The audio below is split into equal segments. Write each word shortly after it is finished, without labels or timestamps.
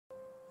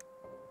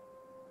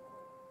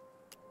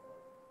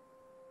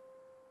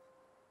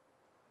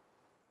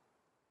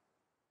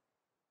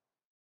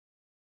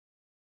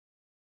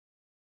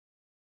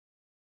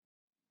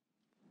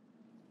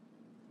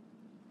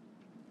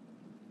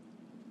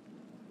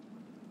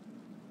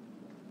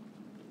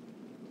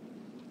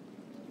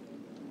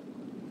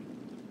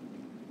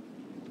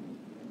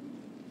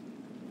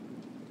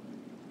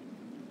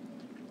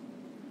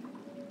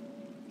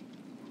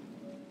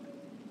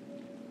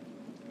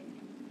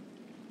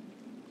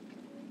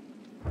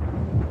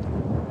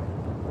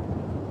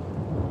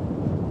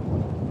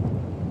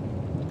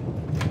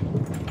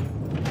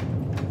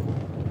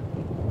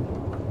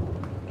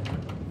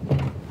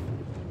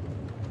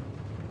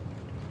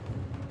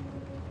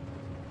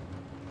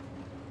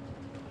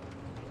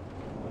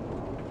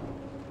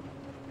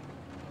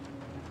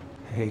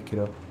Hey,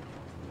 kiddo.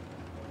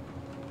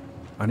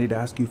 I need to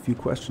ask you a few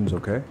questions,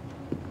 okay?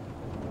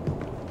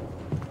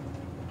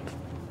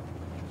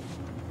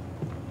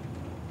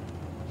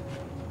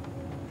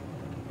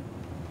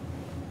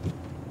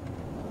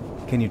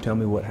 Can you tell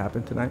me what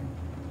happened tonight?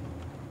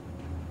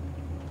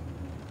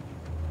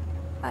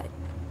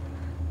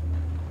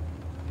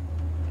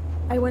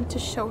 I went to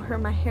show her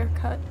my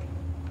haircut.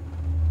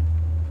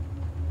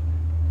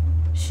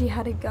 She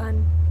had a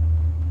gun.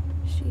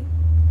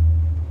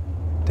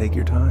 Take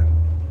your time.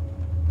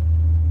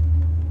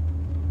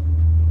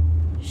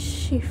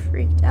 She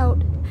freaked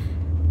out.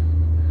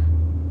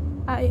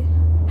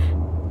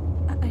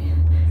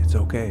 It's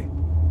okay.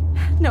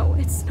 No,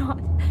 it's not.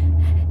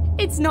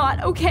 It's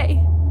not okay.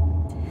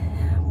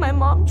 My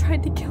mom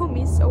tried to kill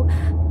me, so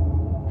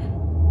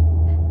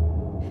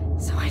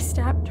I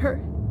stabbed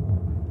her.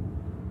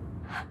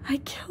 I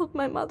killed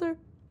my mother.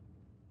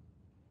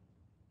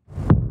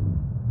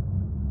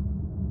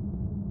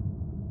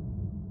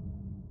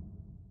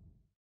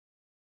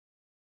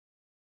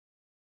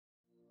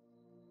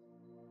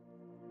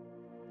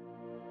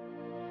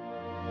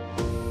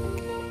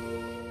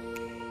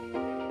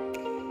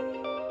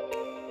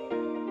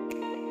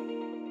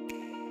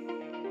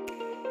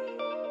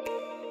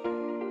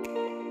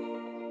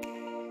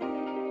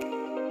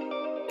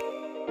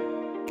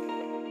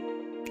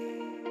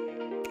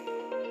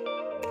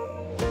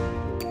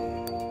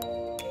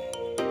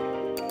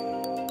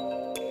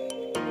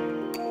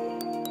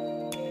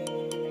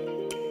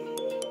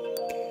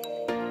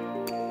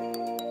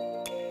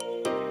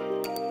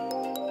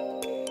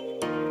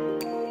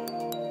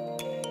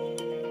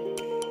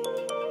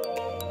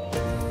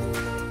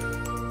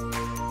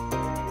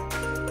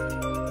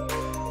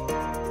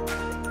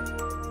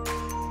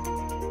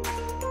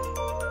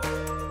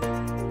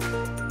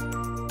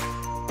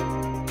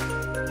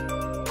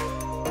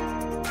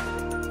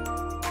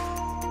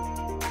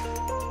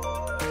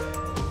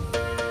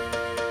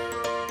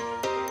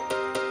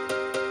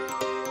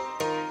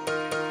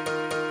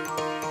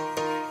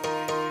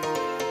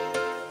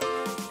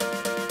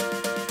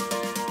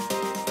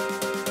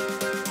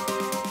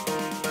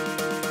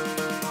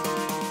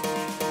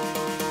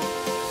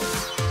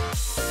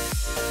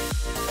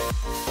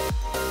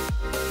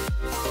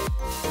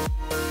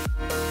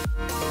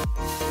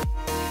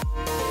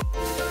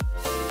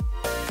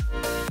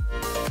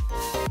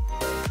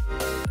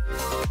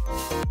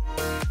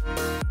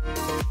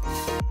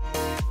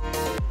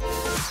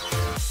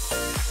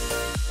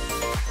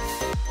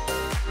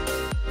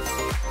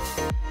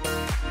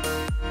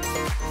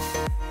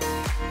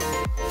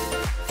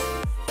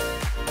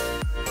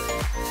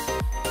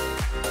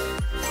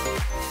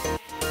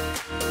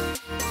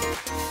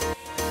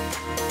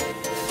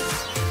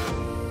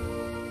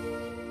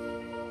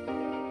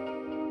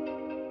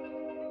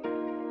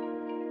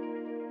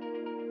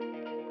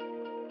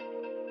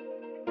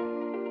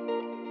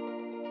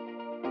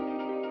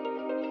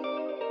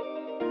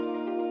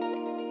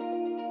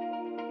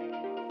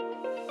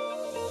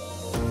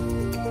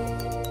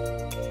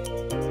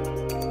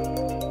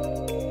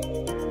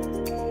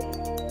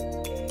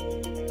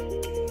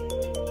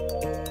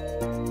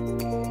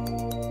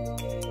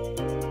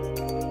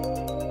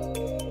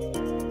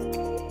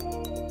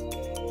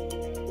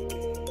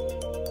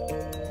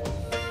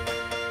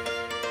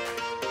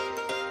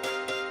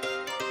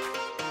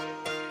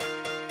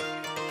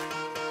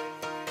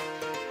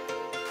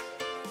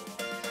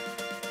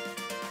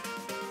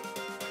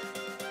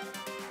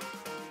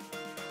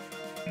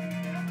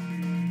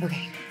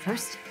 Okay,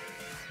 first,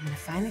 I'm gonna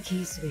find the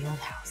keys to the old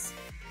house.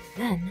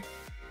 Then,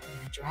 I'm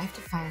gonna drive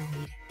to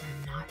Fireweed, and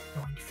I'm not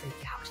going to freak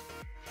out.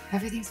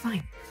 Everything's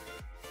fine.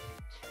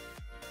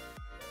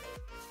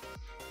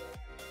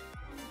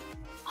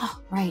 Oh,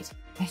 right.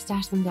 I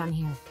stashed them down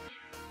here.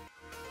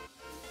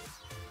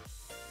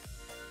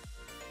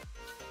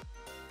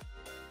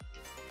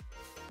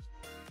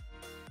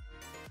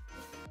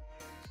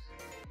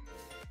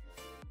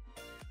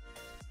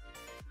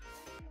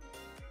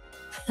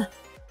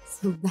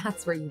 So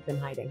that's where you've been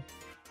hiding.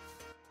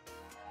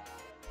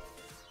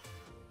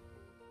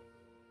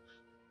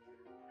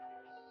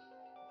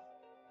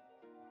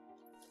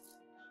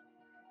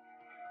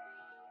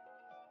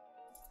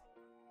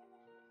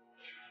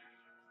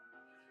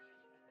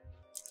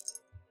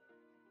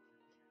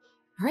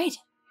 All right.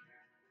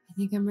 I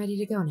think I'm ready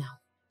to go now.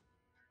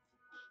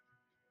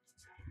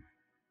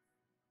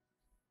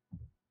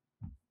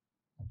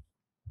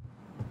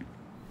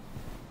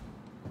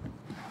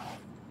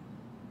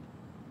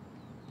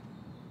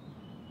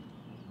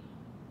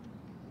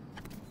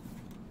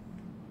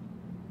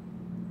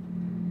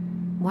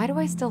 Why do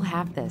I still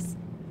have this?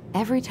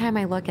 Every time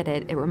I look at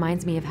it, it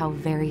reminds me of how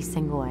very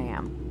single I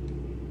am.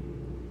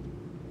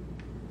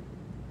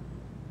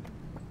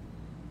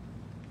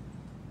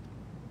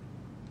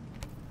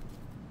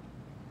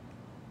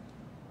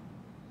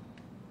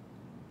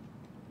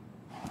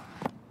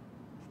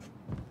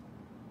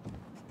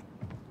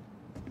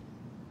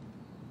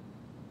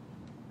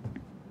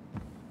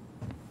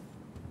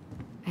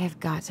 I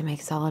have got to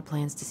make solid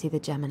plans to see the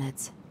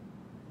Geminids.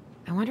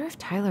 I wonder if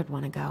Tyler'd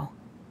want to go.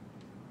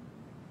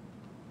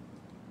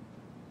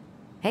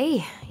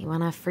 Hey, you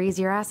wanna freeze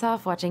your ass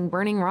off watching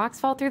burning rocks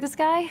fall through the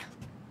sky?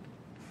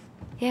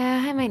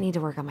 Yeah, I might need to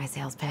work on my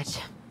sales pitch.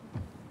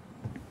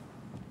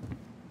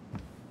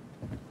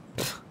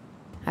 Pfft,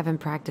 I haven't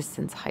practiced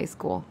since high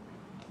school.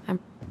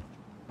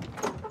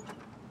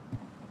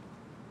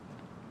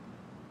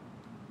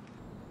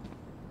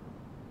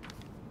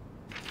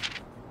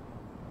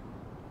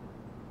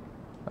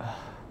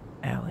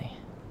 Allie,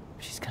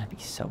 she's gonna be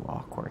so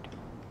awkward.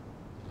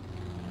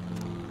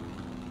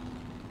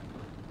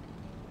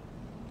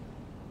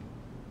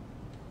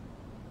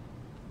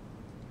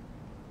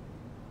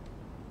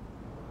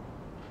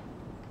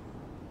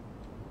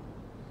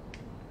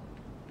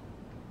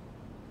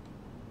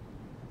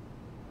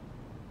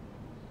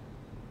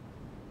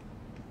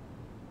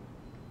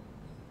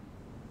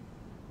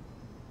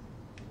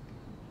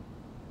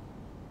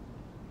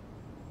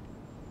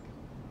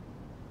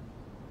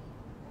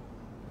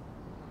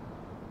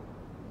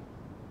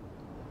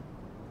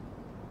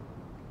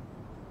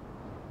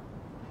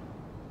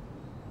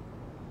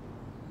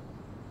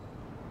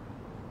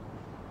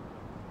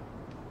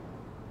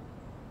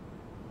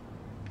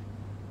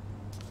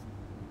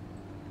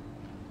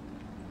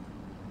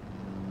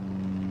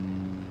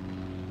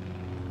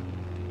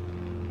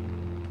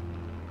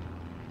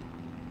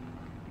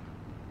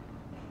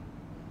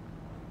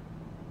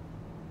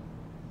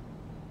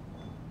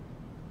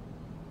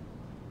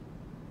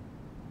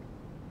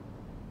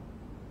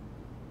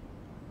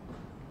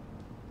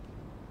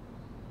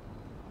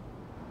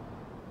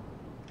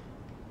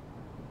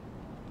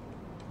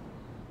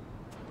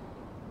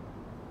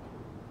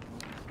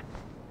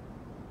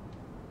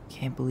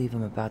 Can't believe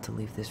I'm about to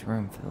leave this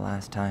room for the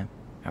last time.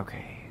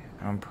 Okay,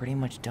 I'm pretty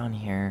much done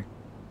here.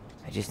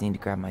 I just need to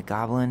grab my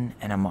goblin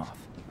and I'm off.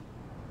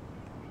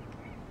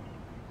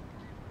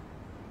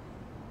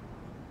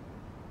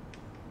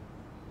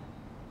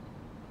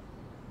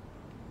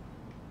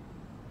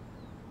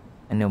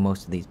 I know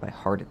most of these by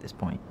heart at this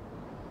point.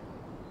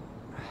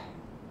 I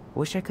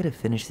wish I could have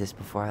finished this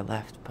before I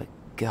left, but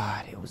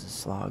God, it was a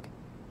slog.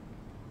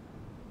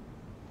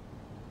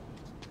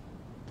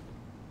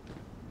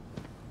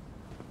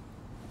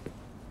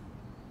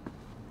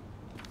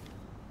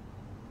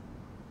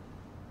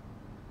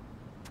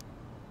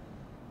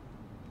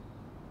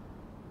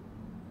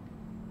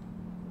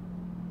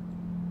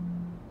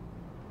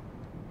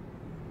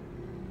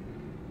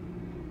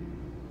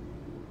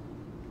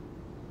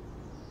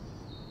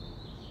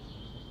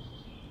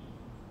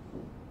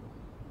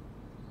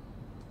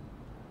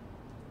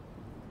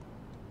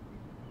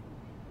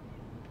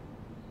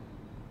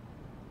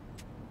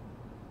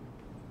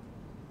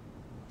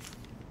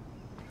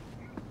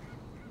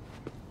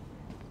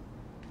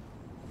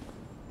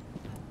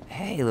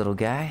 Hey, little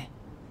guy.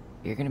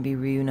 You're gonna be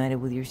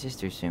reunited with your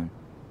sister soon.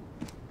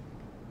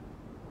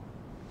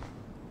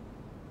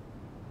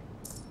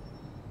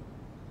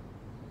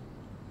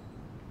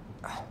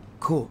 Oh,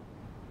 cool.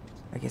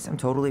 I guess I'm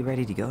totally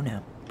ready to go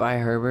now. Bye,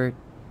 Herbert.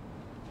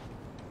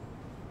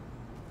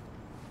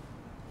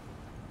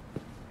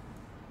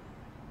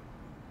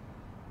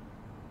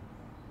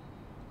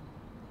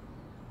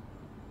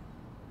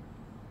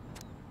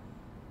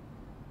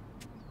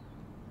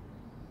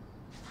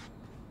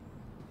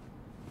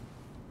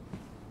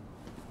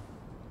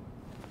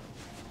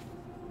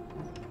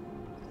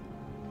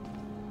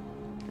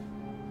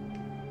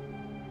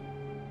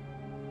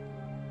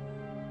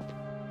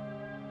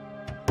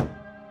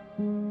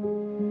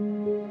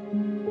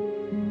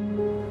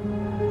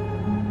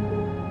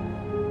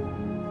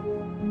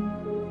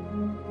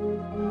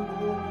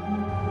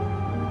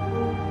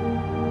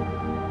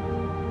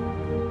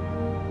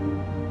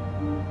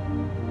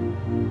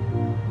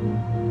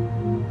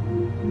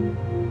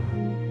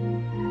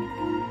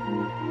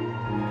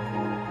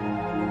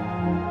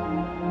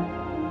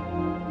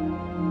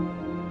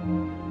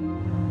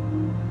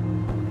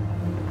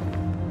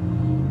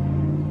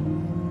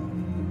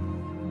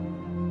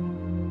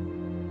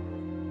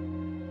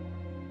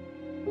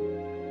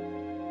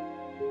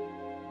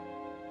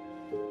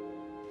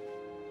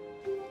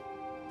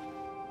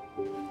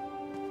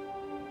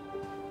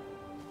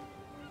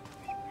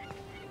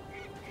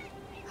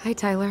 Hi,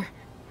 Tyler.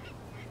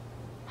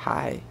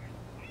 Hi.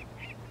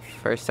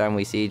 First time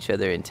we see each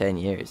other in 10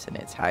 years, and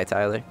it's hi,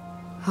 Tyler.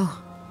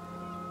 Oh,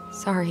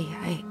 sorry,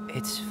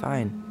 It's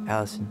fine,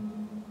 Alyson.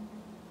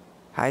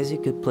 Hi's a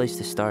good place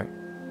to start.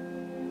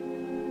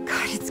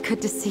 God, it's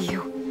good to see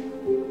you.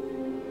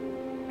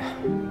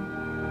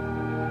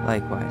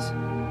 Likewise.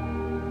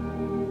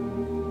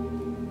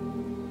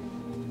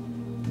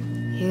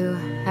 You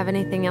have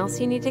anything else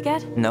you need to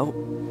get? Nope,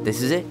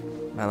 this is it.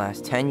 My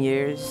last 10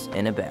 years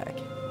in a bag.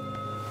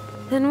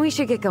 Then we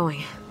should get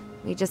going.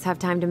 We just have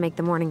time to make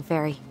the morning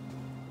ferry.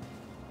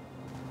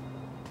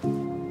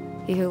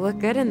 You look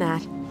good in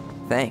that.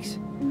 Thanks.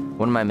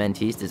 One of my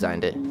mentees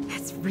designed it.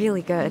 It's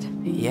really good.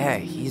 Yeah,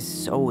 he's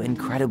so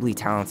incredibly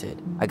talented.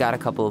 I got a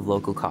couple of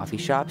local coffee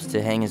shops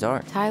to hang his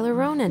art. Tyler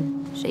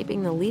Ronan,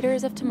 shaping the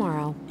leaders of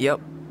tomorrow. Yep,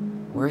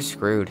 we're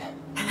screwed.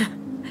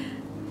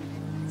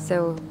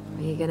 So,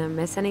 are you gonna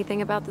miss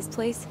anything about this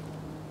place?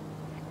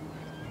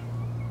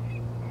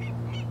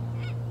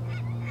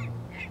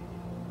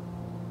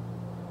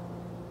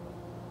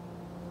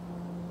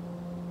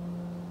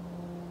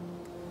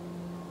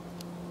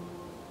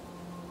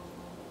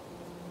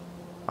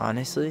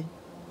 Honestly,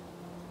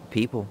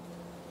 people.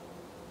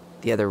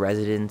 The other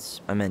residents,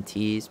 my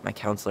mentees, my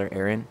counselor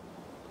Aaron.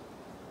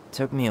 It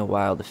took me a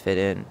while to fit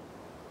in,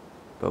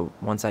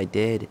 but once I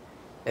did,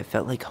 it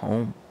felt like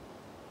home.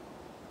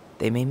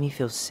 They made me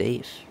feel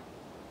safe.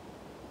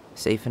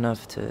 Safe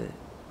enough to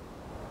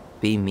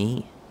be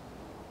me.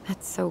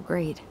 That's so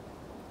great.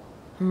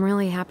 I'm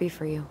really happy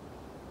for you.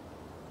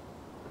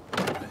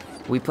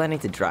 We planning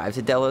to drive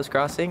to Delos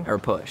Crossing or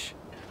push?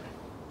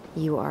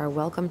 You are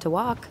welcome to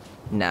walk.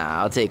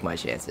 Nah, I'll take my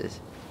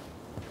chances.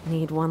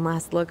 Need one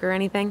last look or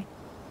anything?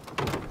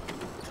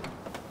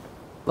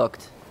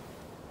 Looked.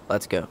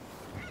 Let's go.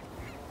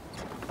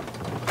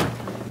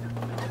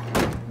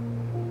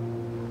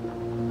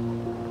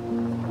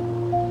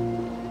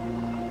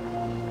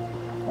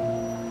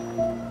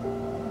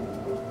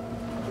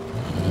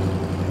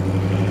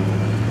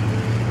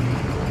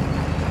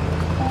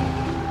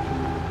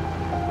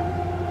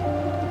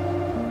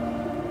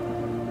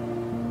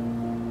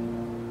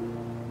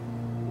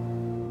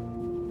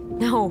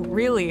 No,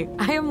 really.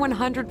 I am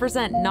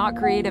 100% not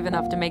creative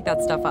enough to make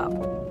that stuff up.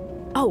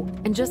 Oh,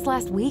 and just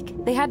last week,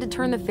 they had to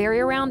turn the ferry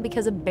around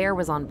because a bear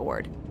was on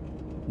board.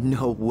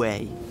 No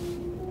way.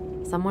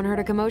 Someone heard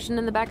a commotion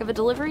in the back of a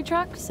delivery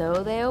truck,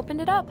 so they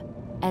opened it up.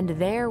 And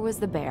there was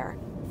the bear,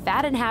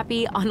 fat and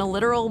happy on a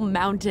literal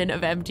mountain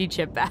of empty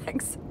chip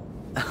bags.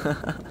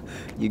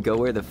 You go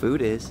where the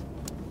food is.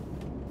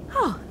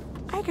 Oh,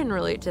 I can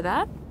relate to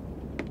that.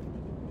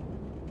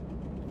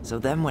 So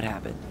then what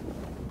happened?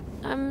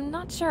 I'm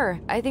not sure.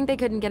 I think they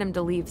couldn't get him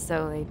to leave,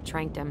 so they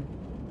tranked him.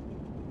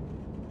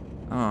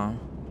 Oh,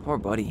 poor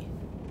buddy.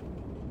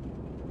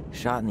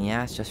 Shot in the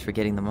ass just for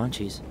getting the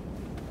munchies.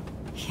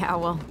 Yeah,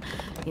 well,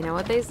 you know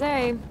what they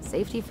say.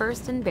 Safety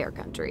first in bear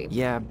country.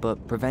 Yeah,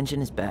 but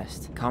prevention is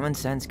best. Common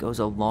sense goes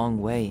a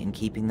long way in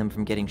keeping them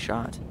from getting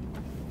shot.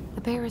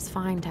 The bear is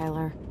fine,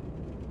 Tyler.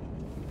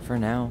 For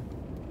now.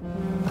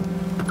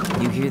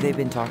 You hear they've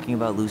been talking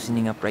about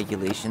loosening up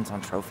regulations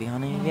on trophy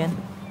hunting again?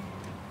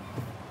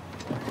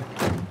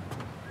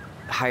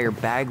 Higher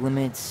bag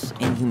limits,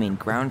 inhumane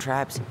ground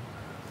traps,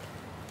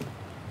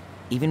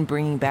 even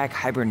bringing back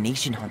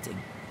hibernation hunting.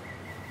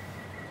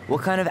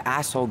 What kind of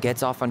asshole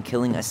gets off on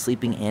killing a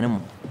sleeping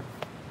animal?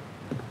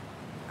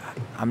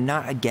 I'm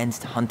not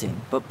against hunting,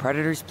 but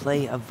predators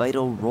play a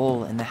vital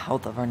role in the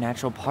health of our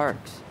natural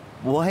parks.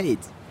 What?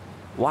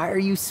 Why are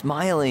you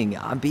smiling?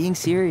 I'm being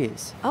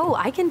serious. Oh,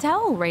 I can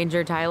tell,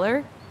 Ranger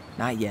Tyler.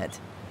 Not yet,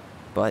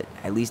 but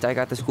at least I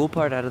got the school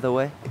part out of the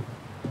way.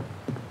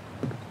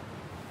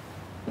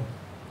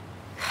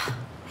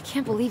 I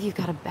can't believe you've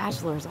got a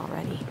bachelor's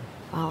already.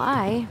 While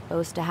I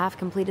boast a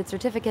half-completed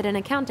certificate in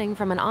accounting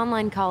from an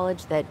online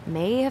college that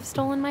may have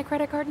stolen my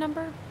credit card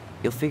number.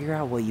 You'll figure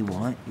out what you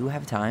want. You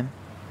have time.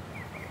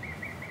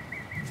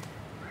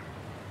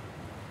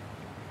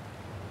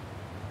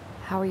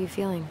 How are you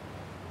feeling?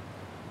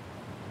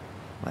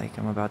 Like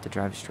I'm about to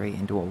drive straight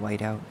into a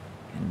whiteout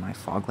and my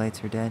fog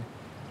lights are dead.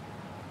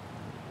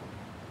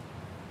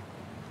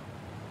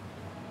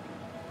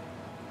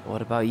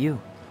 What about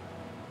you?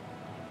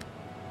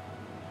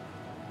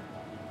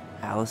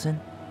 Alyson?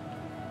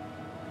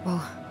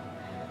 Whoa.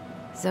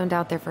 Zoned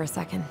out there for a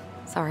second.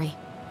 Sorry.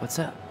 What's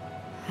up?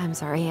 I'm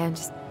sorry. I'm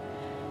just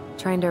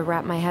trying to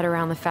wrap my head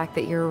around the fact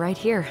that you're right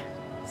here,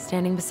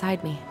 standing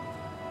beside me,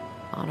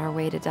 on our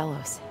way to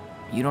Delos.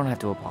 You don't have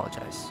to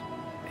apologize.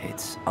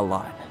 It's a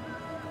lot.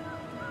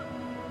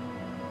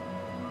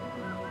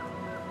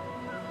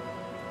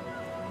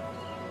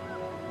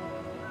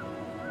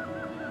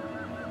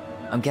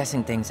 I'm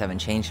guessing things haven't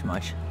changed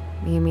much.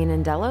 You mean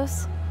in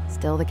Delos?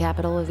 Still the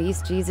capital of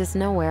East Jesus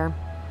Nowhere.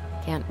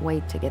 Can't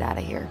wait to get out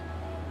of here.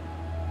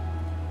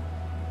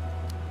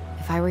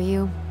 If I were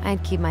you,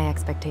 I'd keep my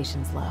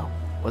expectations low.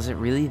 Was it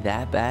really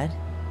that bad?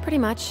 Pretty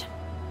much.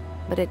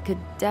 But it could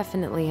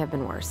definitely have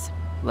been worse.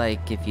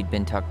 Like if you'd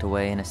been tucked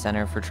away in a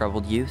center for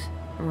troubled youth?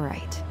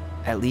 Right.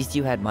 At least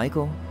you had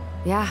Michael.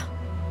 Yeah.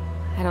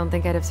 I don't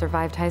think I'd have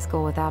survived high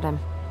school without him.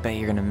 Bet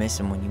you're gonna miss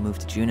him when you move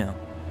to Juneau.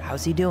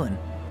 How's he doing?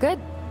 Good.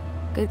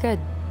 Good.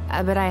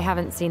 But I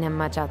haven't seen him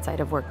much outside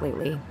of work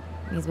lately.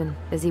 He's been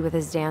busy with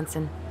his dance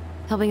and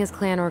helping his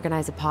clan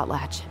organize a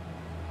potlatch.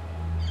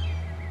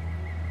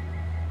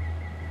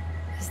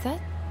 Is that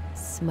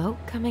smoke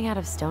coming out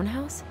of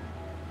Stonehouse?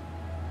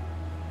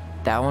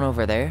 That one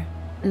over there?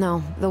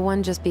 No, the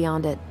one just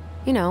beyond it.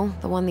 You know,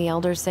 the one the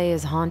elders say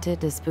is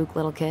haunted to spook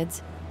little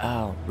kids.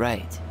 Oh,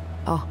 right.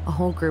 Oh, a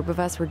whole group of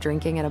us were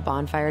drinking at a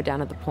bonfire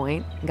down at the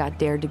point and got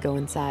dared to go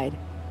inside.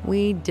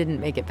 We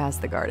didn't make it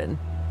past the garden.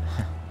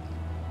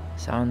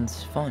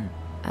 Sounds fun.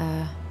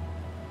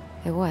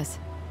 It was.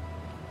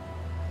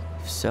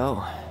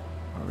 So,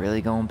 we're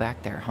really going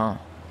back there, huh?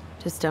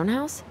 To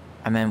Stonehouse?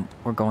 I meant,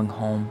 we're going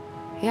home.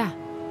 Yeah.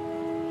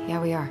 Yeah,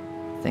 we are.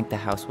 Think the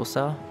house will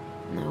sell?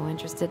 No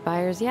interested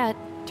buyers yet.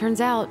 Turns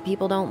out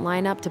people don't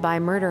line up to buy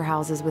murder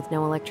houses with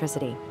no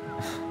electricity.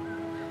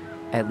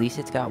 At least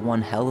it's got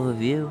one hell of a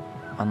view,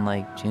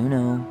 unlike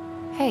Juneau.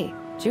 Hey,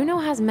 Juneau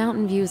has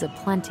mountain views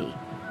aplenty.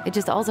 It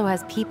just also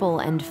has people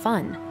and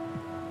fun.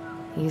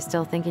 You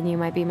still thinking you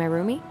might be my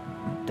roomie?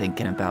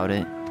 Thinking about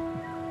it.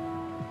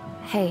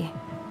 Hey,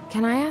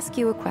 can I ask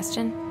you a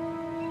question?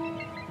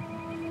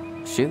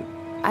 Shoot.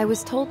 I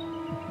was told...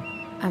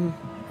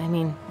 I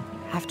mean,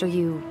 after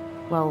you,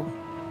 well,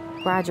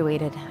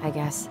 graduated, I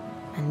guess,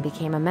 and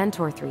became a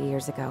mentor 3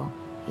 years ago,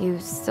 you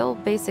still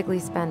basically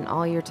spent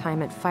all your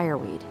time at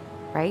Fireweed,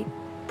 right?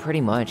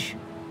 Pretty much.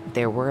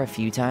 There were a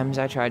few times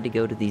I tried to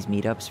go to these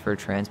meetups for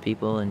trans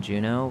people in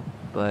Juneau,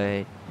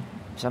 but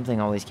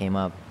something always came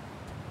up.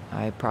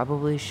 I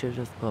probably should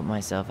have put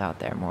myself out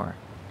there more,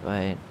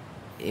 but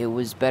it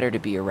was better to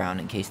be around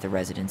in case the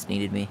residents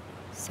needed me.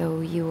 So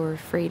you were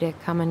free to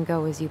come and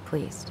go as you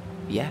pleased?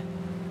 Yeah.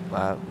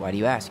 Why do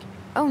you ask?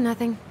 Oh,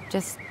 nothing.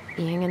 Just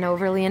being an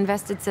overly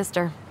invested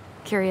sister.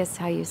 Curious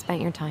how you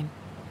spent your time.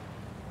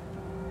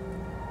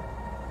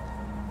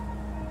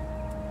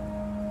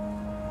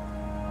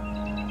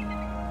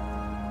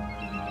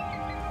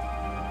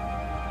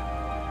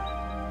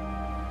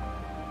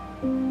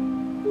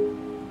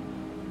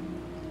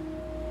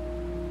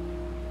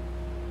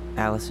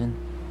 Alyson,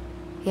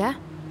 Yeah?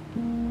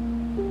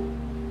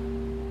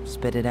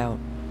 spit it out.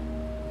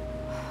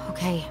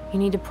 Okay, you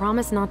need to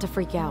promise not to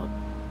freak out.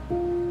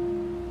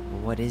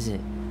 What is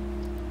it?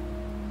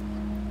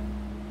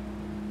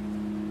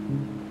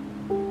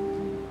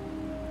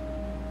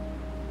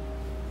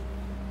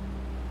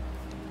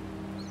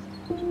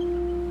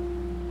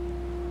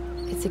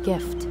 It's a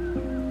gift.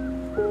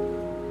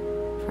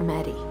 From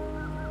Eddie.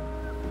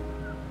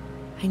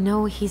 I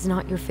know he's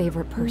not your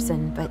favorite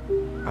person, but...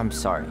 I'm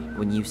sorry.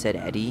 When you said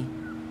Eddie,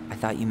 I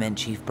thought you meant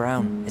Chief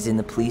Brown, as in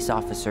the police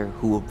officer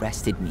who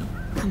arrested me.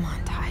 Come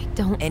on, Ty,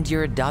 don't... And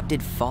your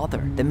adopted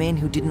father, the man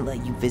who didn't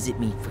let you visit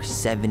me for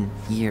 7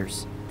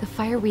 years. The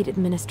Fireweed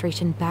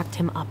administration backed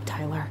him up,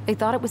 Tyler. They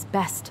thought it was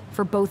best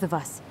for both of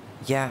us.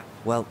 Yeah,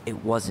 well,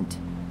 it wasn't.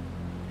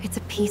 It's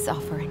a peace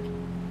offering.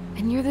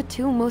 And you're the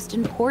two most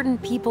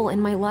important people in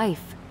my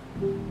life.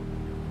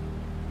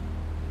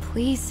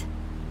 Please.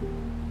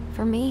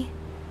 For me.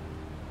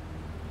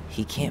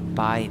 He can't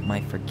buy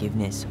my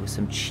forgiveness with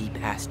some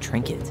cheap-ass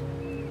trinket.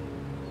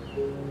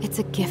 It's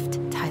a gift,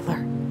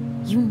 Tyler.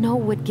 You know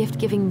what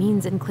gift-giving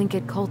means in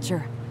Tlingit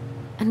culture,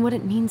 and what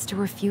it means to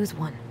refuse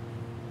one.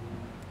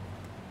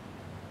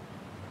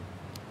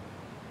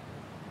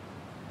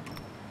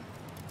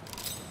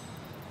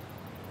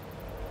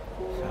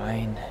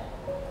 Fine.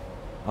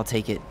 I'll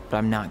take it, but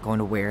I'm not going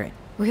to wear it.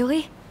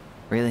 Really?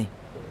 Really.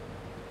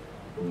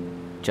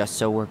 Just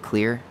so we're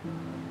clear,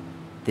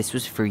 this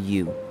was for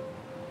you,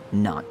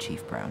 not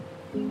Chief Brown.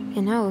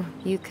 You know,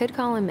 you could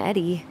call him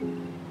Eddie,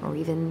 or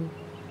even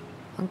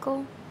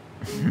Uncle?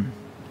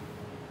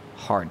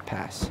 Hard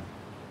pass.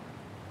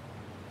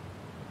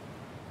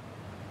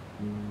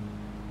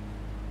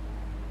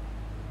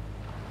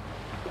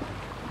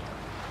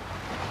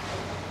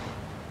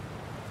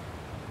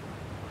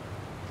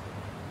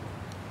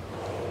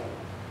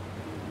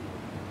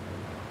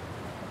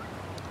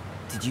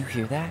 Did you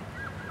hear that?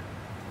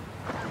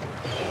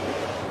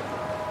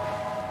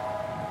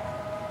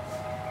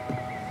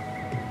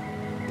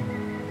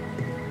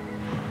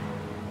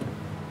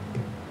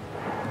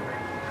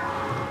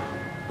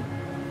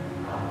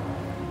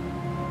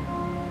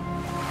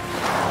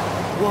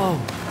 Whoa!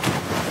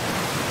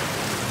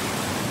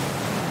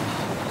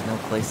 No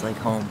place like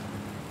home.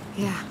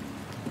 Yeah.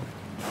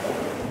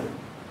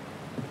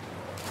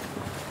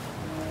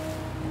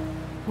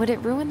 Would it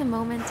ruin the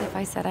moment if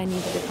I said I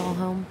needed to call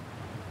home?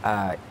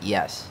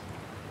 Yes.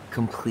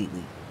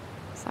 Completely.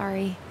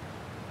 Sorry.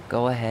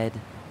 Go ahead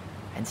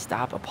and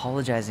stop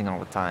apologizing all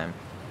the time.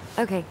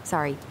 Okay,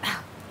 sorry.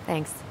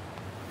 Thanks.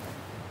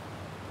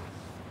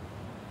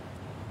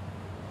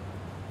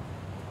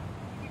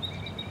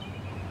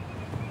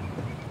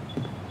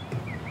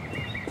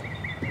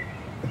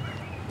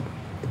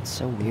 It's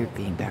so weird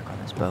being back on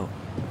this boat.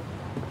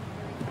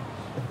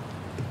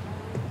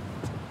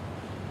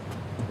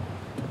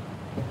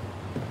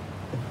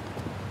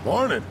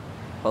 Morning.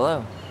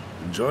 Hello.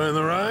 Enjoying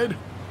the ride?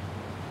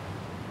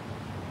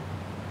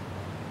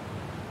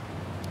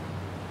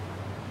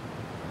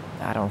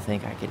 I don't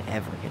think I could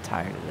ever get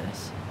tired of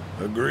this.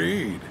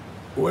 Agreed.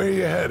 Where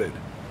you headed?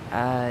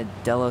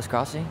 Delos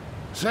Crossing?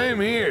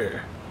 Same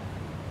here.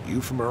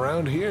 You from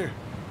around here?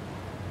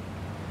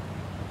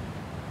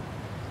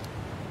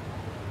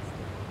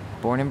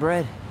 Born and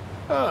bred.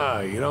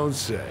 Ah, you don't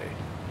say.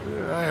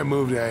 I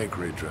moved to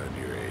Anchorage around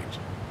your age.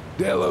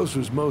 Delos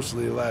was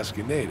mostly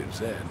Alaska natives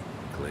then.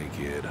 Clay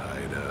Kid,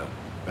 Haida.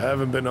 I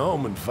haven't been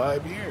home in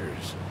 5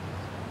 years.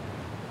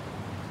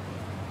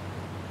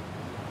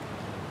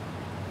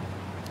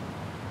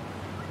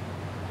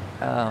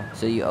 Oh,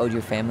 so you owed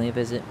your family a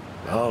visit?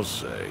 I'll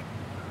say.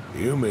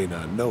 You may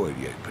not know it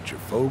yet, but your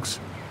folks,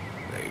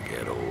 they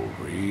get old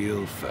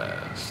real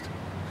fast.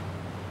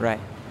 Right.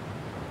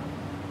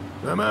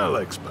 I'm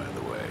Alex, by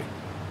the way.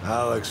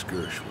 Alex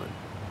Gershwin.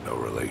 No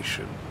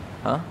relation.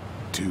 Huh?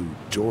 To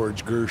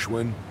George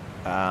Gershwin.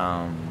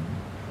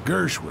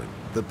 Gershwin,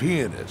 the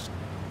pianist.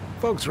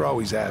 Folks are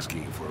always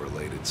asking if we're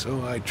related,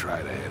 so I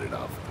try to head it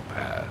off at the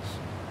pass.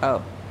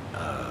 Oh.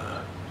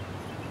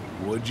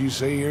 What'd you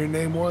say your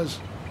name was?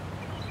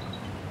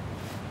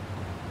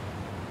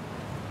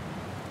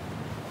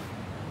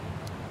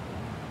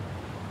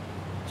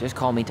 Just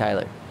call me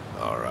Tyler.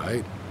 All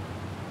right.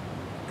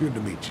 Good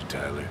to meet you,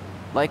 Tyler.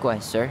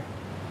 Likewise, sir.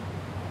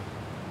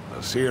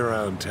 I'll see you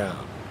around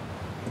town.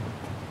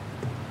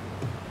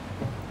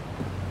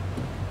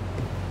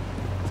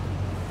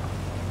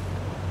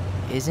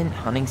 Isn't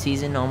hunting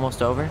season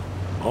almost over?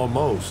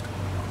 Almost.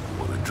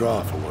 Want to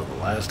draw for one of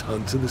the last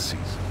hunts of the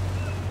season.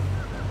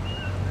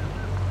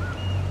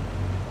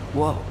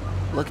 Whoa,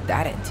 look at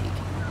that antique.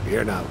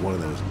 You're not one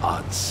of those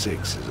odd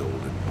sixes old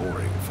and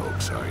boring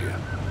folks, are you?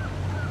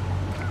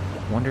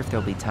 Wonder if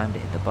there'll be time to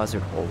hit the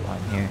buzzard hole while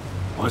I'm here.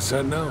 What's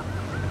that now?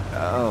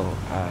 Oh,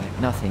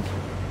 nothing.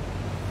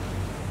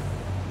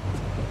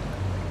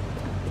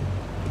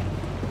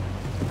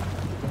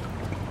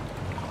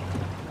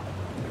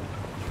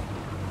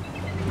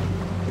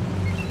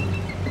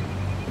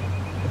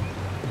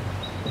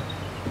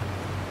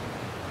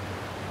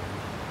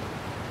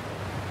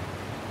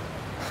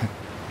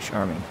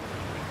 Charming.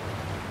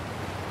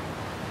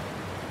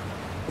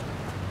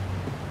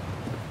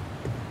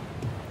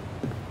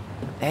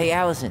 Hey,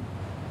 Alyson.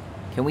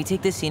 Can we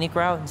take the scenic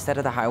route instead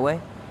of the highway?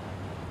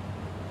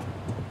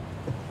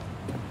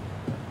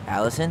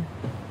 Alyson?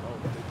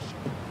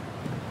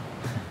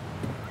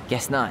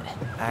 Guess not.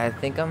 I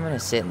think I'm gonna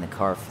sit in the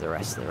car for the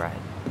rest of the ride.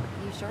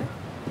 You sure?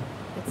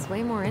 It's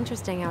way more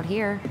interesting out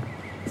here.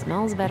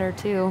 Smells better,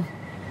 too.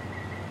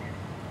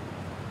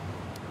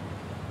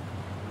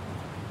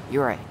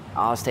 You're right.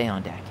 I'll stay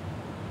on deck.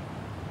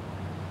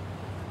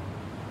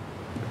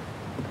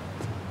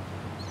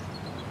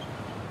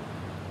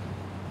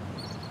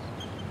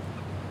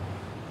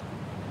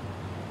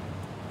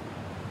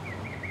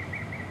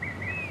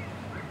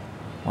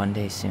 One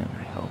day soon,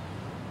 I hope.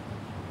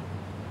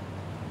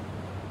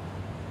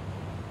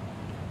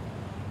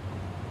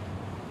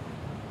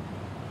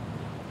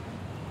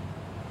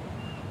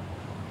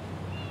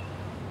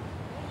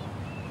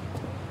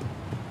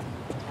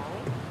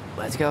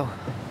 Let's go.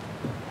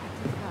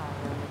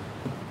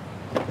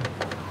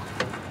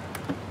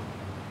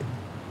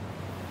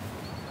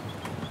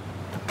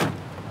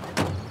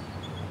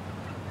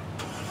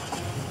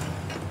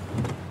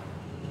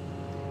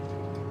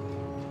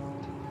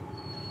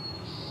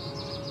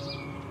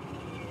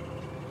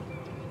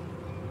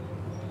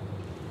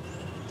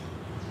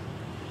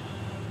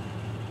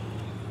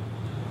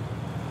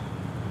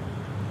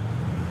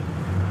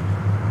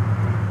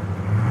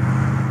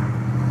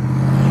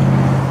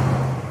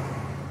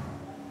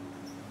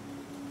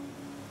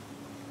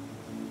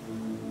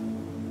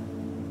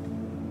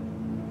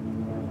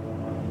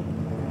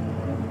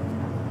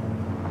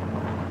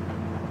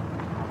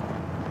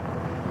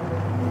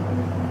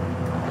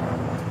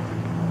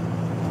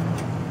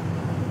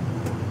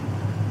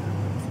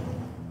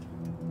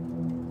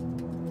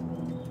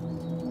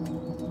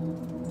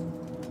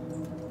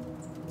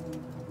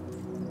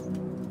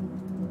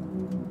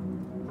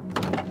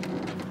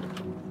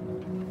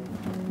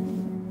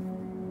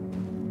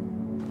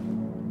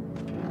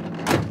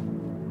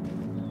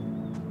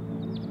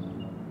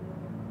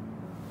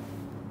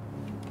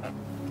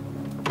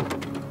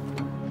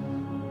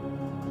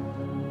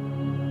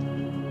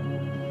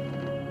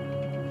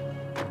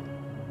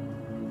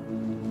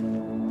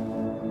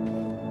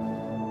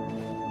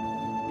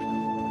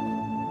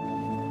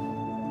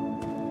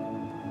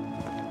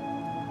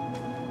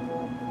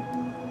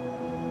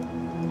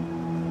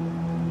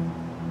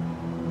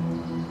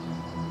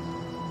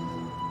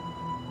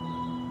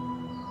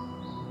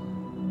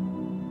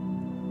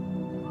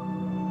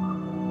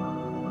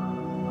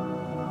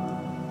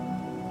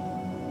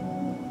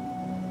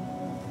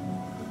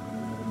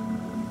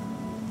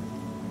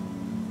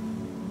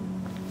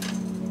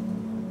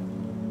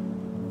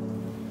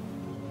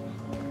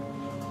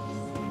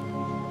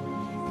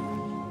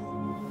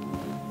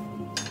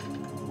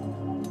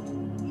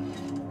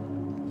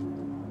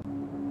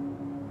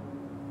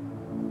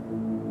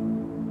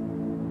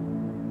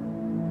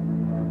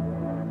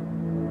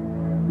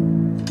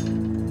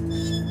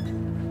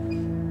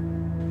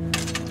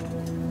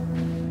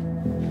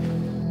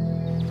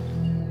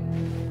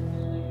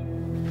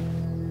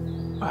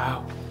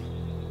 Wow.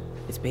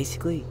 It's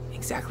basically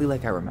exactly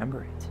like I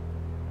remember it.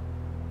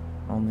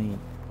 Only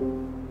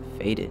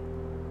faded.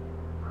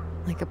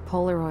 Like a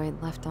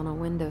Polaroid left on a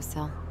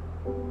windowsill.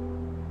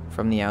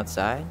 From the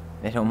outside,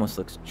 it almost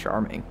looks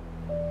charming.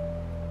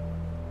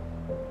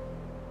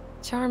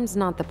 Charm's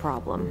not the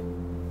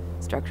problem.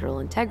 Structural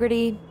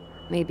integrity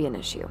may be an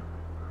issue.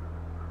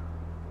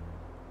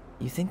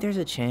 You think there's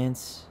a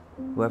chance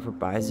whoever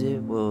buys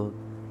it will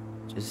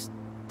just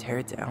tear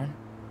it down?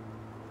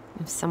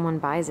 If someone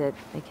buys it,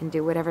 they can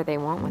do whatever they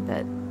want with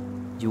it.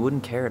 You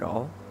wouldn't care at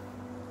all?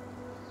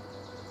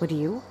 Would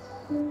you?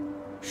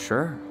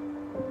 Sure.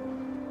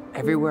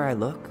 Everywhere I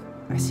look,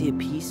 I see a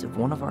piece of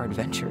one of our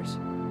adventures.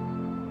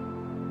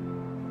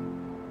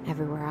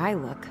 Everywhere I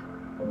look,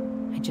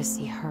 I just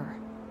see her.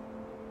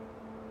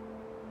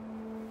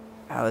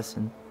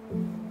 Alyson,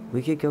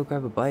 we could go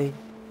grab a bite.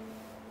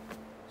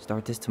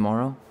 Start this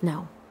tomorrow?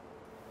 No.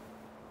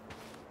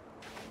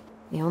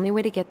 The only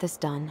way to get this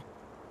done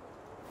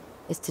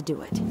is to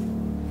do it.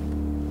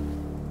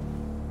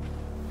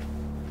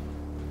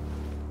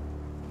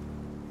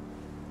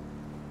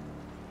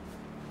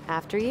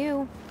 After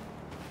you.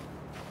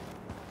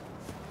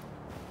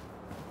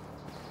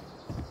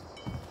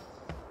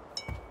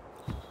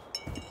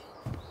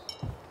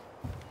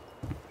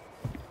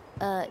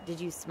 Did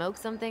you smoke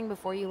something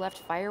before you left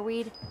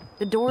Fireweed?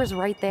 The door's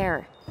right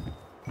there.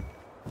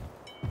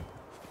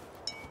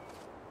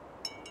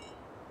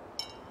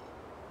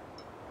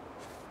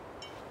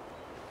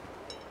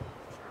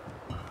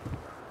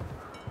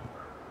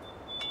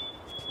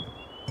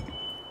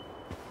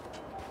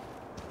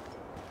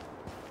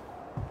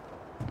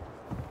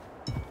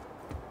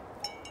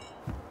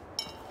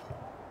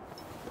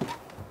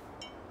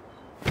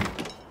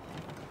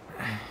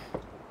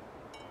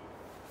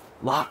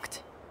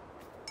 Locked.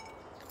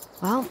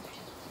 Well,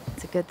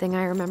 it's a good thing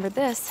I remembered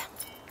this.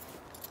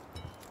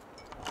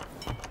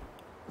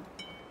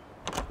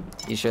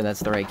 You sure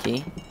that's the right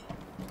key?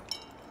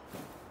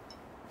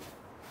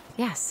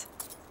 Yes.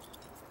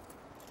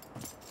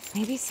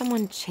 Maybe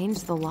someone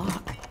changed the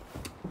lock.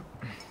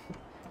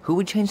 Who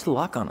would change the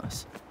lock on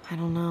us? I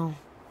don't know.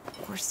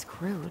 We're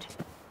screwed.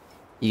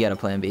 You got a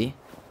plan B?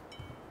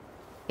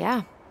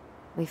 Yeah,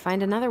 we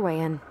find another way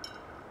in.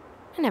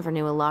 I never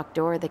knew a locked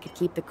door that could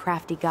keep the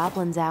crafty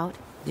goblins out.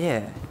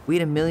 Yeah, we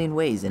had a million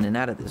ways in and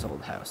out of this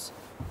old house.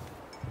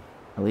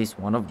 At least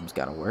one of them's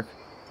gotta work.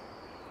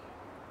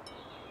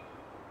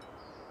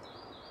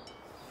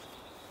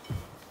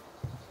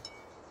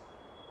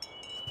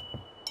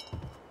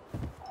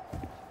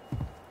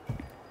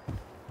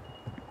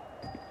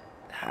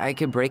 I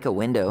could break a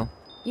window.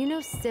 You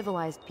know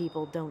civilized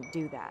people don't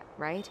do that,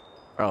 right?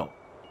 Oh,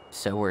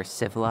 so we're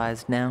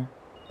civilized now?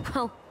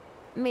 Well,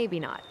 maybe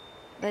not.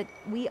 But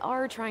we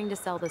are trying to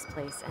sell this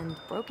place, and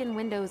broken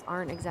windows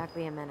aren't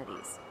exactly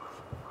amenities.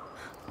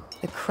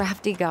 The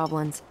crafty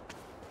goblins.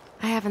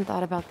 I haven't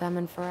thought about them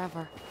in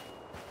forever.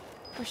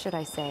 Or should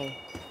I say,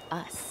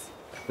 us.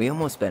 We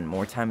almost spent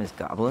more time as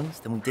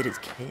goblins than we did as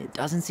kids.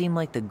 Doesn't seem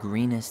like the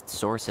greenest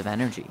source of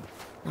energy.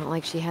 Not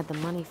like she had the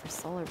money for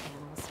solar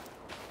panels.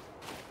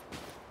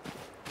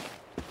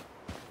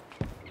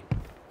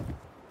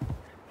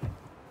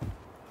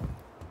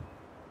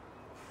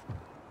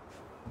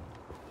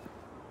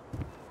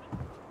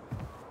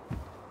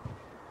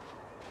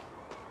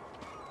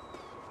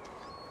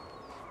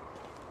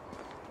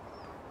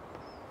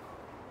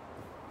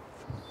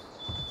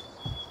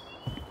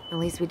 At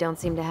least we don't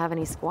seem to have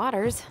any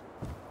squatters.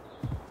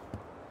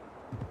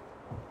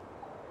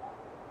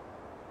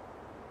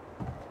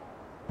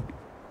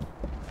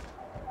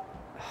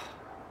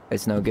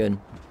 It's no good.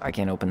 I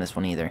can't open this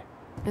one either.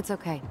 It's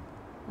okay.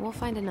 We'll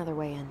find another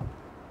way in.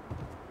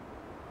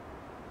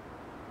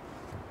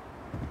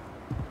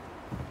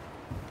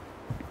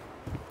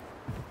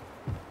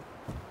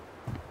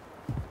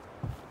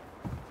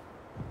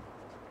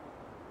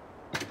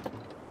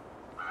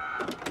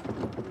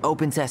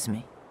 Open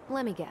sesame.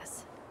 Let me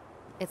guess.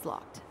 It's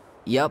locked.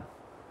 Yup.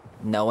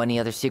 Know any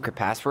other secret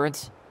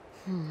passwords?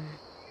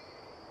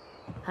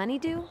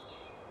 Honeydew?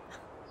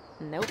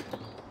 Nope.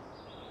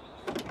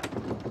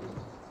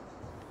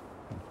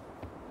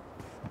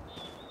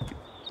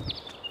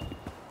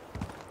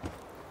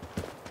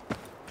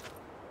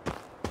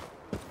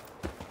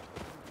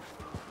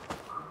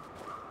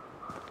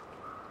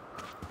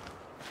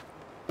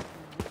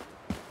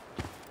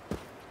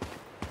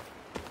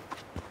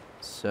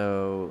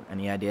 So,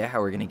 any idea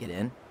how we're gonna get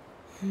in?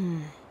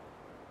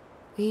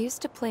 We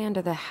used to play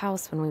under the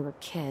house when we were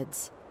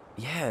kids.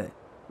 Yeah,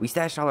 we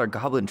stashed all our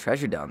goblin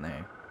treasure down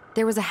there.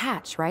 There was a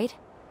hatch, right?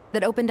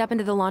 That opened up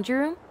into the laundry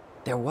room?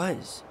 There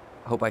was.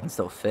 I hope I can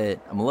still fit.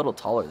 I'm a little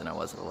taller than I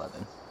was at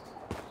 11.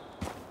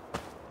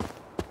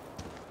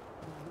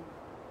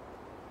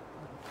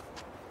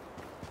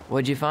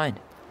 What'd you find?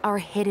 Our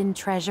hidden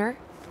treasure?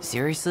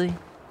 Seriously?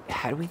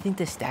 How do we think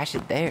to stash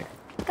it there?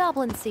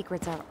 Goblin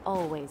secrets are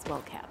always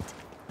well kept.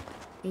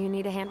 You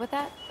need a hand with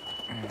that?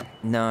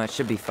 No, it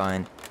should be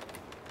fine.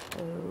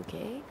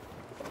 Okay.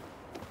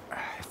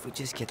 If we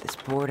just get this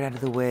board out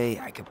of the way,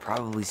 I could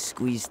probably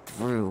squeeze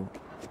through.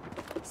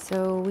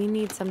 So we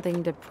need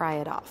something to pry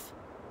it off.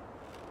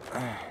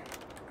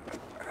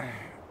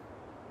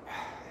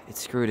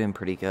 It's screwed in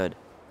pretty good.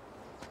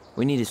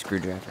 We need a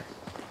screwdriver.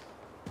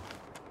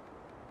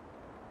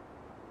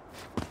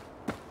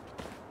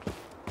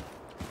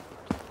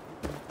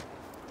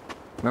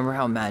 Remember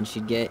how mad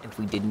she'd get if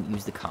we didn't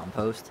use the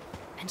compost?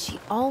 And she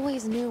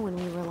always knew when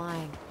we were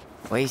lying.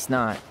 Waste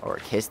not, or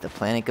kiss the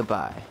planet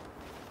goodbye.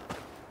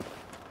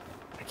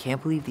 I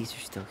can't believe these are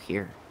still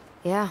here.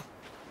 Yeah.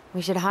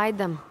 We should hide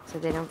them so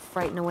they don't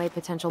frighten away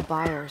potential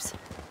buyers.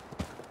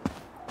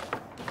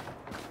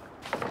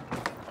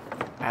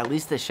 At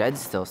least the shed's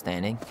still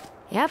standing.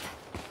 Yep.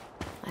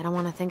 I don't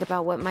want to think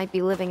about what might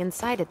be living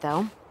inside it,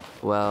 though.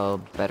 Well,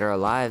 better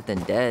alive than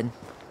dead.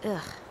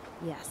 Ugh,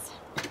 yes.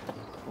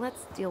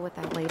 Let's deal with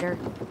that later.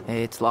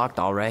 Hey, it's locked,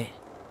 all right.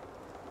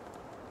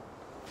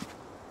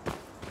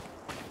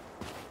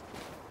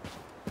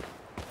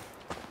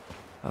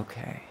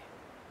 Okay.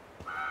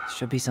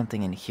 Should be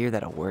something in here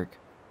that'll work.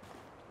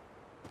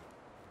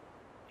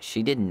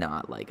 She did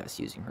not like us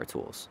using her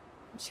tools.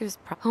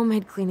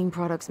 Homemade cleaning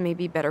products may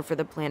be better for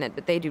the planet,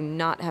 but they do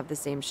not have the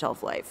same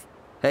shelf life.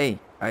 Hey,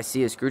 I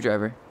see a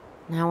screwdriver.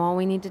 Now all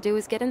we need to do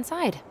is get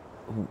inside.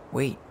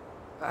 Wait,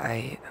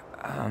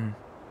 I'm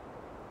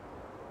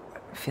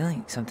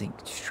feeling something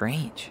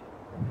strange.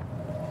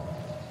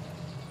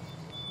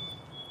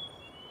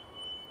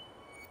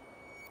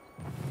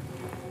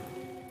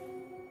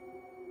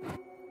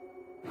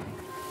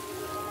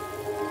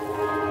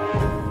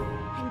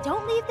 And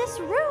don't leave this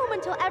room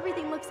until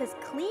everything looks as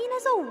clean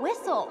as a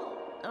whistle.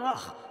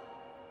 Ugh.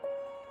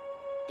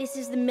 This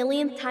is the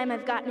millionth time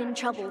I've gotten in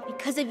trouble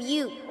because of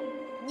you.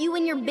 You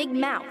and your big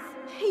mouth.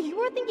 Hey, you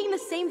were thinking the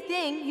same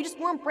thing. You just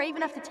weren't brave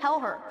enough to tell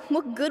her.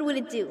 What good would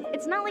it do?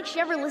 It's not like she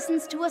ever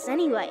listens to us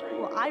anyway.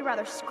 Well, I'd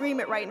rather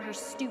scream it right in her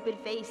stupid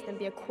face than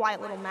be a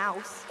quiet little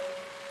mouse.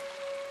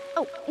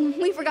 Oh,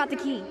 we forgot the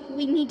key.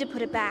 We need to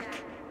put it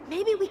back.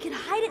 Maybe we could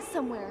hide it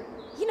somewhere.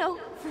 You know,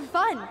 for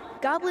fun.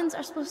 Goblins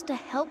are supposed to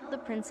help the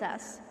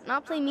princess,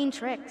 not play mean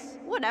tricks.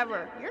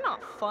 Whatever, you're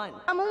not fun.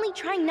 I'm only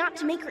trying not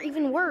to make her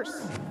even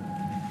worse.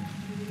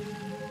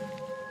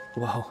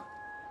 Whoa,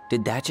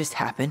 did that just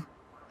happen?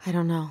 I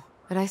don't know,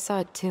 but I saw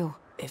it too.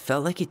 It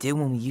felt like it did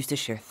when we used to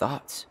share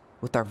thoughts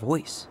with our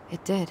voice.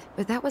 It did,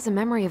 but that was a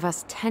memory of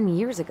us 10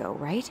 years ago,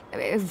 right?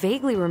 I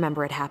vaguely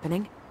remember it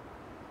happening.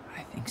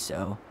 I think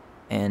so.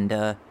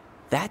 And,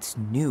 that's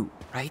new,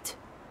 right?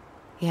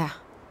 Yeah.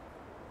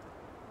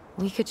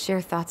 We could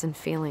share thoughts and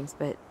feelings,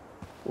 but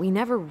we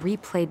never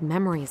replayed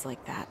memories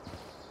like that.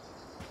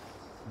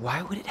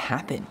 Why would it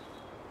happen?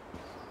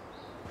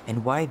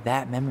 And why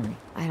that memory?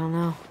 I don't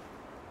know.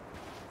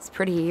 It's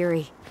pretty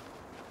eerie.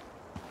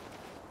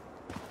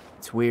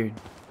 It's weird,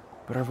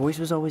 but our voice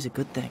was always a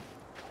good thing.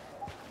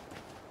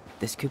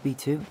 This could be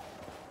too.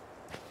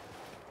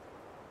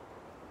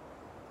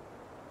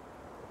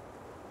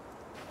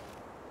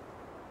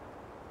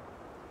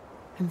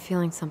 I'm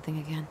feeling something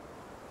again.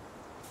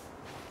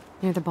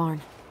 Near the barn.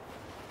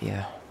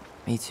 Yeah,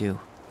 me too.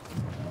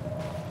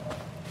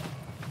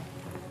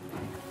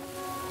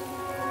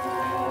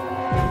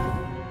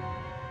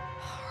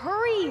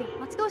 Hurry!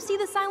 Let's go see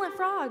the silent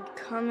frog.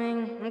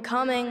 I'm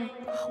coming.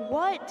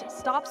 What?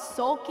 Stop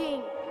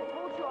sulking. I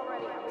told you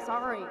already. I'm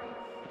sorry.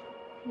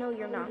 No,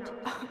 you're not.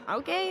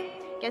 Okay.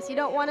 Guess you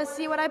don't want to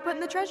see what I put in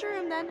the treasure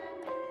room then.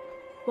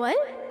 What?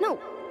 No,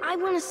 I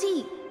want to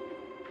see.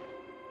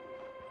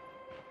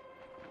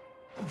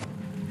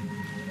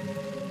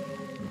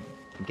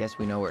 I guess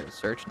we know where to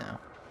search now.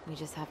 We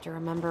just have to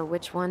remember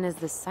which one is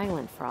the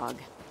silent frog.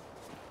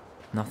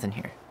 Nothing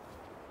here.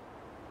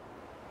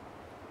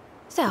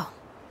 So,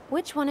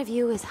 which one of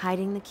you is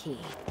hiding the key?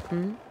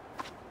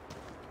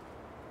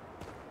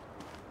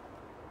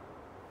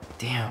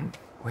 Damn,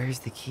 where's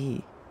the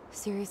key?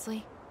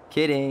 Seriously?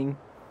 Kidding.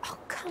 Oh,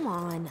 come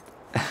on.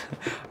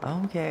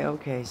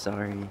 Okay,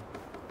 sorry.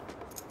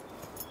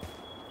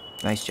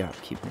 Nice job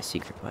keeping a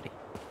secret, buddy.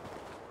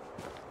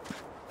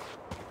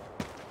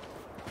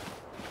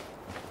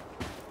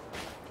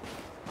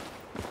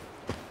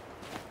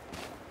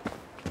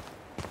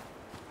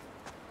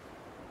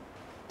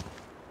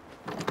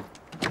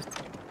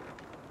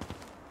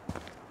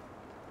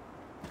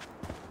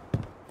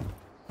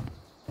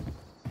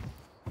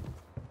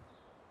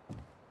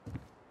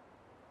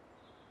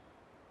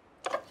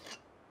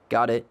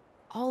 Got it.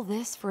 All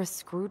this for a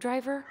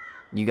screwdriver?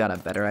 You got a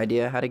better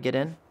idea how to get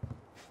in?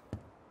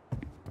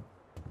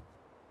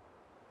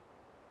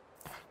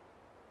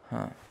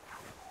 Huh.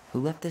 Who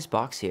left this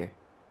box here?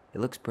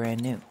 It looks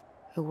brand new.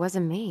 It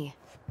wasn't me.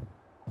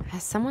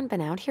 Has someone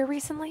been out here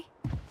recently?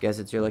 Guess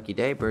it's your lucky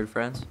day, bird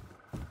friends.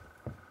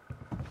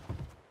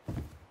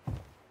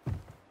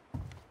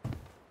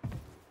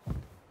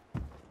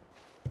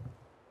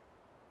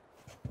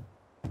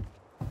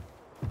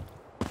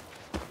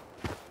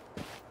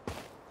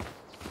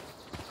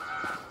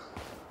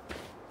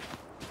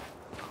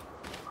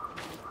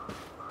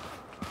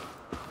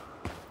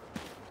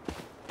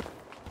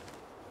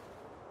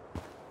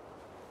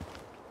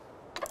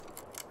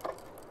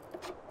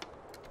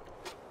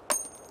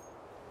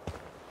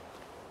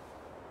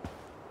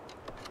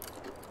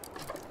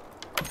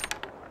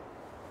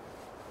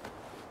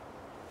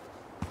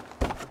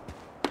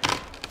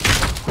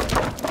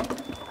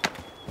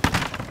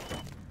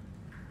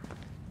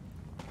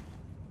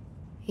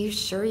 You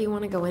sure you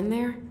want to go in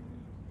there?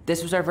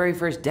 This was our very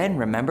first den,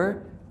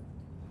 remember?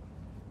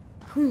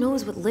 Who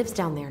knows what lives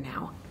down there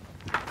now?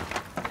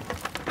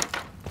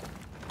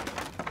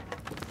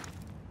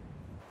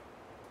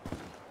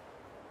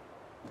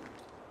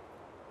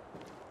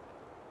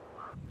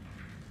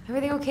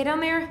 Everything okay down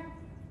there?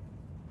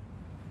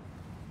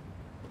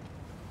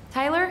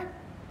 Tyler?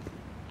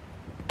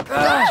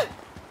 Oh,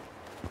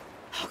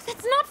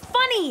 that's not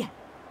funny!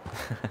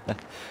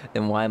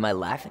 Then why am I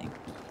laughing?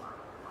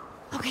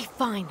 Okay,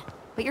 fine.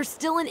 But you're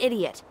still an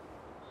idiot.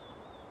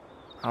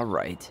 All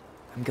right.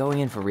 I'm going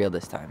in for real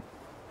this time.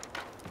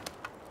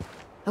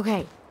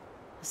 Okay.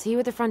 I'll see you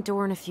at the front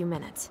door in a few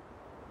minutes.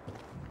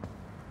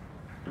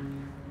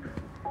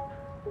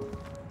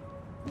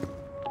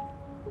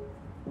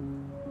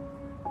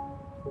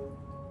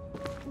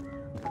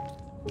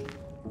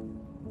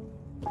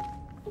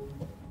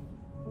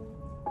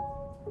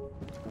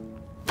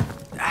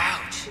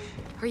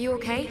 Are you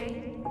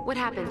okay? What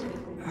happened?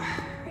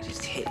 I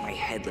just hit my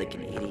head like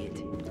an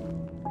idiot.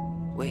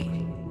 Wait.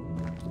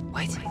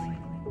 What?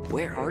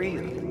 Where are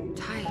you?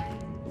 Ty,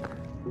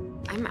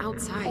 I'm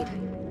outside.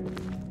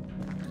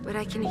 But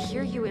I can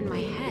hear you in my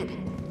head.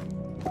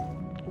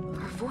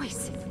 Our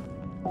voice.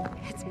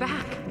 It's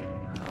back.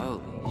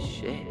 Holy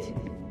shit.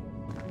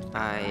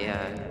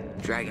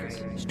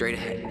 Dragons, straight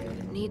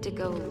ahead. Need to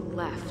go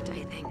left,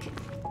 I think.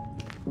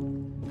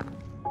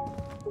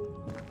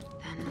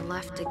 Then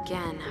left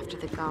again after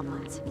the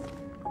goblins.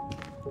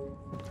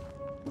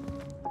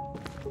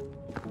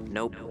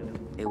 Nope,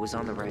 it was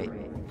on the right.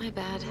 My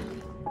bad.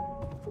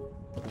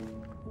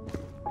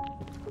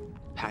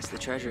 Past the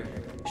treasure.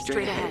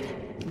 Straight ahead.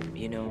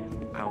 You know,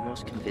 I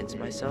almost convinced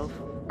myself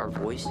our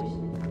voice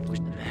was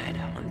the Mad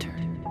Hunter.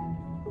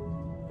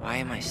 Why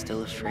am I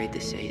still afraid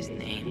to say his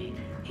name?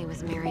 He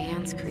was Mary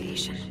Ann's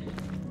creation.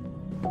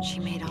 She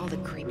made all the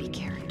creepy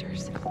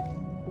characters.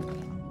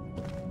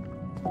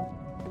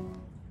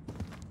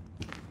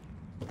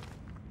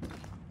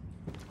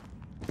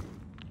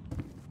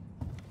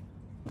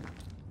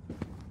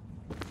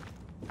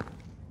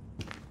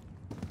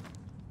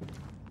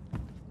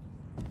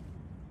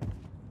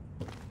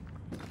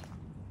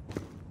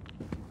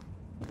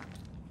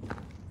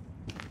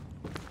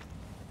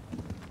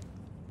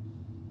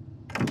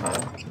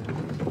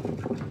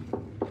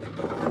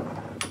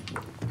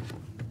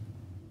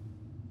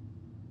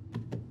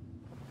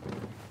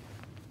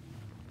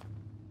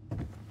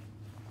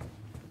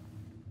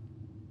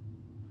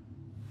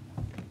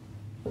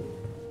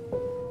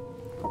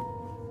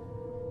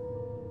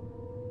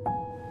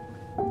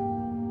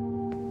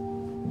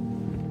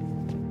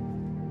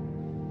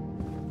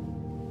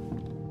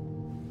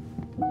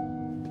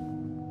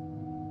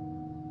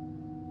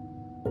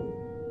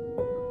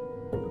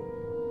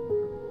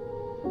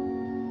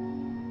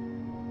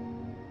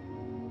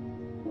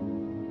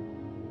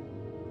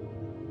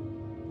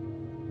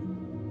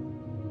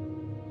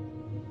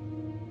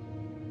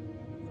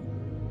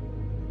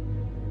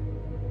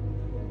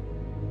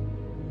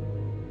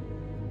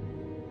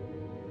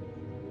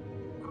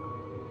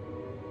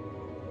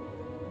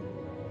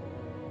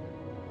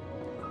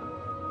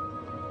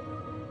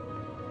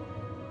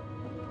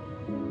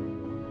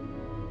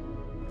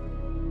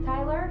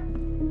 Tyler,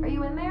 are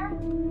you in there?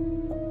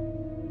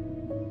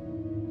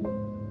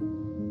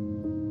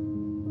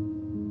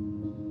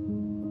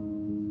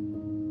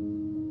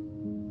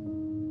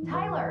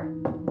 Tyler!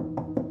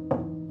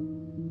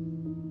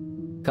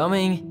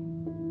 Coming!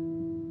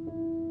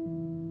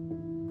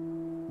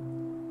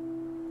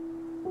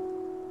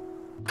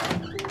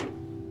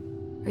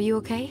 Are you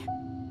okay?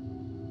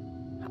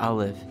 I'll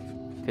live.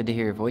 Good to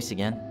hear your voice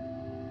again.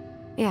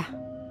 Yeah,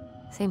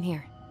 same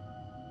here.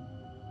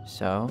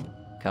 So,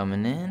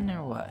 coming in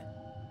or what?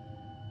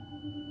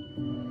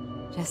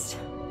 Just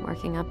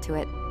working up to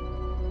it.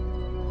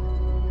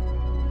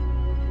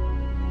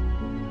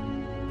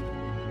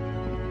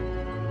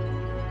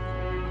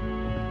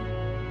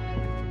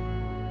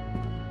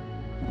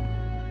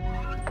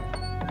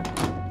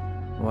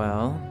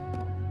 Well,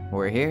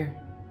 we're here.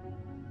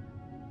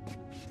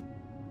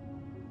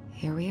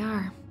 Here we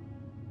are.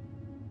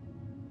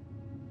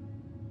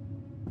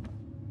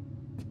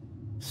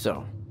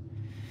 So,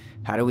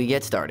 how do we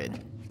get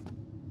started?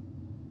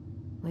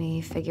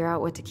 We figure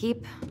out what to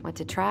keep, what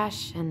to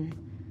trash, and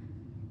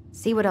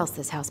see what else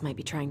this house might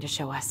be trying to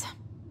show us.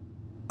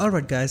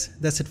 Alright guys,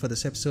 that's it for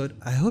this episode.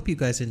 I hope you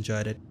guys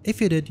enjoyed it. If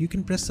you did, you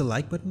can press the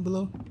like button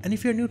below. And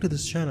if you're new to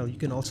this channel, you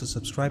can also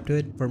subscribe to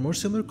it for more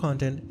similar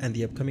content and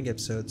the upcoming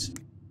episodes.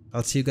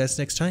 I'll see you guys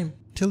next time.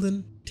 Till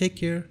then, take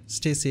care,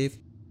 stay safe,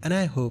 and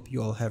I hope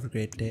you all have a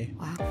great day.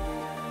 Wow.